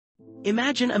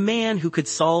Imagine a man who could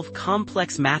solve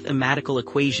complex mathematical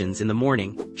equations in the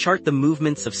morning, chart the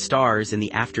movements of stars in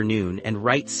the afternoon, and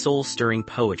write soul-stirring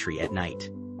poetry at night.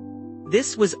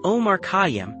 This was Omar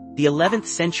Khayyam, the 11th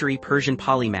century Persian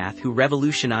polymath who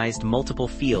revolutionized multiple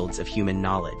fields of human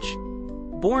knowledge.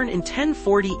 Born in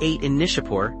 1048 in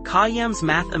Nishapur, Khayyam's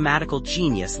mathematical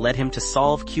genius led him to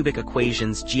solve cubic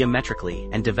equations geometrically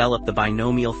and develop the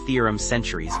binomial theorem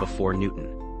centuries before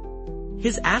Newton.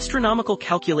 His astronomical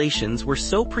calculations were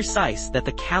so precise that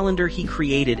the calendar he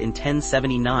created in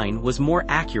 1079 was more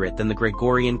accurate than the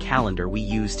Gregorian calendar we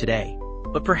use today.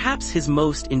 But perhaps his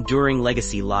most enduring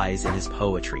legacy lies in his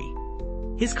poetry.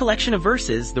 His collection of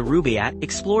verses, the Rubaiyat,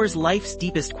 explores life's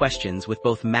deepest questions with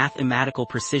both mathematical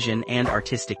precision and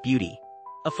artistic beauty.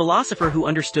 A philosopher who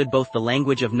understood both the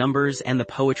language of numbers and the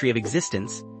poetry of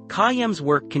existence, Khayyam's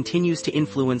work continues to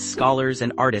influence scholars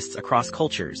and artists across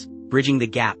cultures, bridging the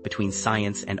gap between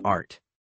science and art.